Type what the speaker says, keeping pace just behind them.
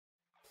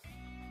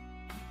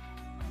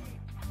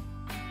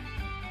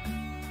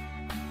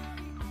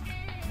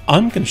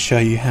I'm going to show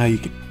you how you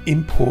can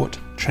import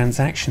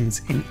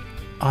transactions in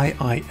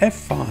IIF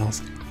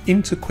files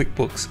into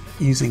QuickBooks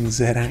using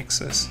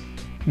Z-Access.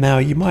 Now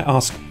you might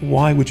ask,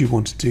 why would you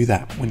want to do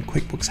that when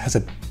QuickBooks has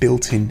a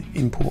built-in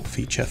import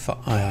feature for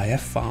IIF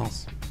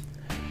files?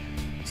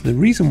 So the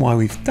reason why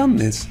we've done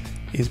this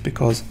is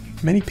because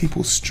many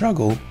people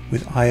struggle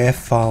with IIF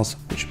files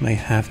which may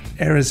have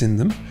errors in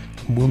them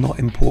and will not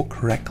import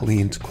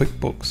correctly into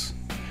QuickBooks.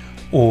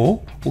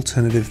 Or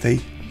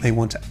alternatively, they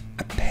want to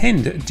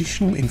append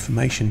additional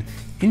information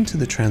into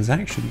the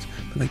transactions,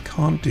 but they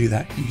can't do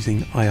that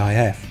using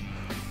IIF.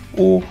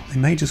 Or they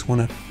may just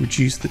want to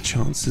reduce the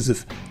chances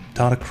of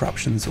data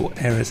corruptions or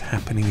errors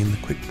happening in the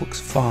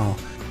QuickBooks file.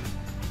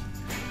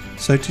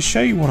 So to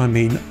show you what I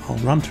mean, I'll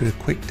run through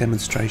a quick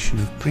demonstration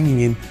of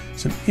bringing in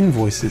some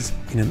invoices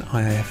in an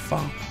IIF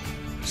file.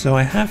 So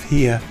I have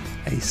here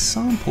a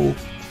sample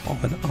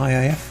of an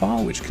IIF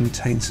file which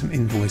contains some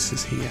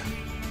invoices here.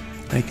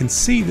 Now you can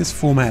see this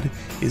format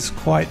is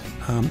quite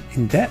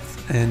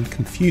in-depth and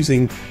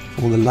confusing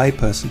for the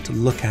layperson to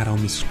look at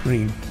on the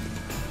screen.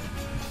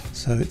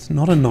 So it's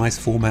not a nice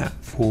format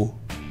for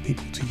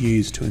people to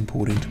use to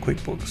import into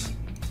QuickBooks.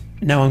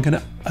 Now I'm going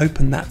to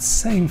open that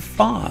same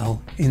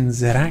file in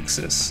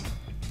Z-Access.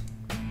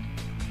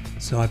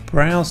 So I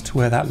browse to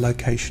where that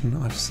location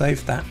I've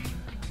saved that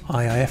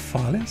IIF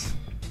file is,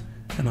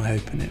 and I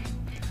open it.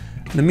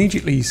 And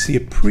immediately you see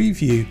a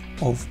preview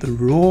of the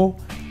raw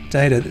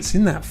data that's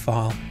in that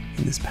file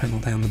in this panel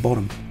down the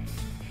bottom.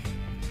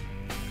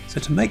 So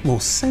to make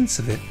more sense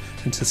of it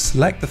and to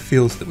select the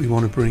fields that we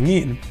want to bring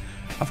in,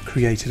 I've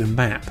created a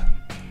map.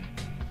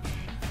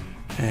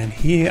 And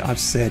here I've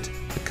said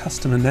the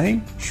customer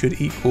name should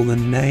equal the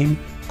name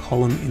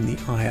column in the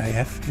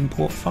IIF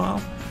import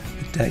file,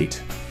 the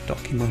date,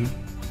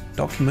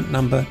 document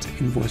number to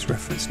invoice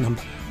reference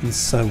number, and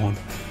so on.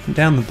 And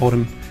down the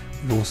bottom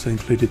we've also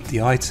included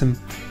the item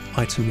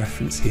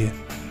reference here.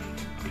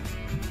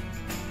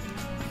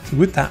 So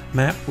with that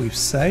map we've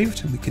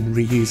saved and we can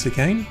reuse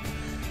again,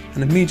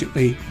 and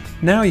immediately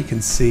now you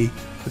can see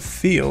the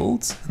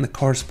fields and the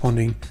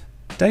corresponding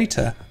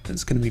data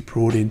that's going to be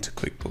brought into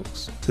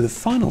QuickBooks. So the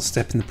final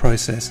step in the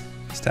process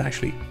is to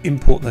actually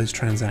import those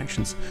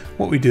transactions.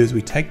 What we do is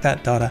we take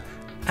that data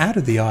out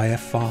of the IIF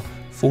file,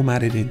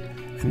 format it in,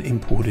 and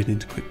import it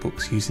into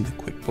QuickBooks using the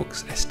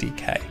QuickBooks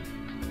SDK.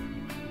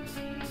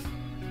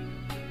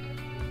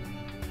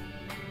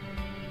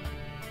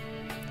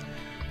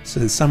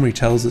 So the summary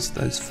tells us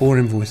those 4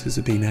 invoices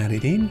have been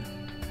added in,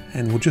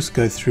 and we'll just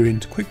go through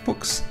into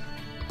QuickBooks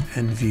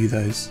and view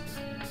those.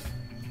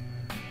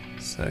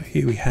 So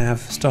here we have,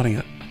 starting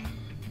at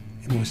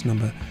invoice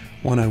number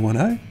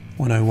 1010,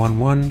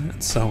 1011,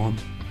 and so on.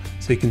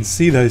 So you can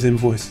see those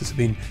invoices have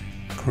been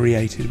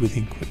created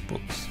within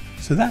QuickBooks.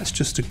 So that's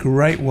just a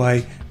great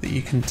way that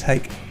you can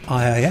take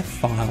IIF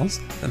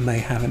files that may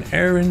have an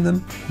error in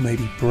them or may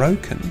be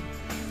broken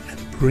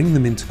and bring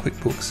them into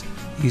QuickBooks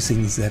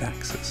using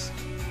Z-Access.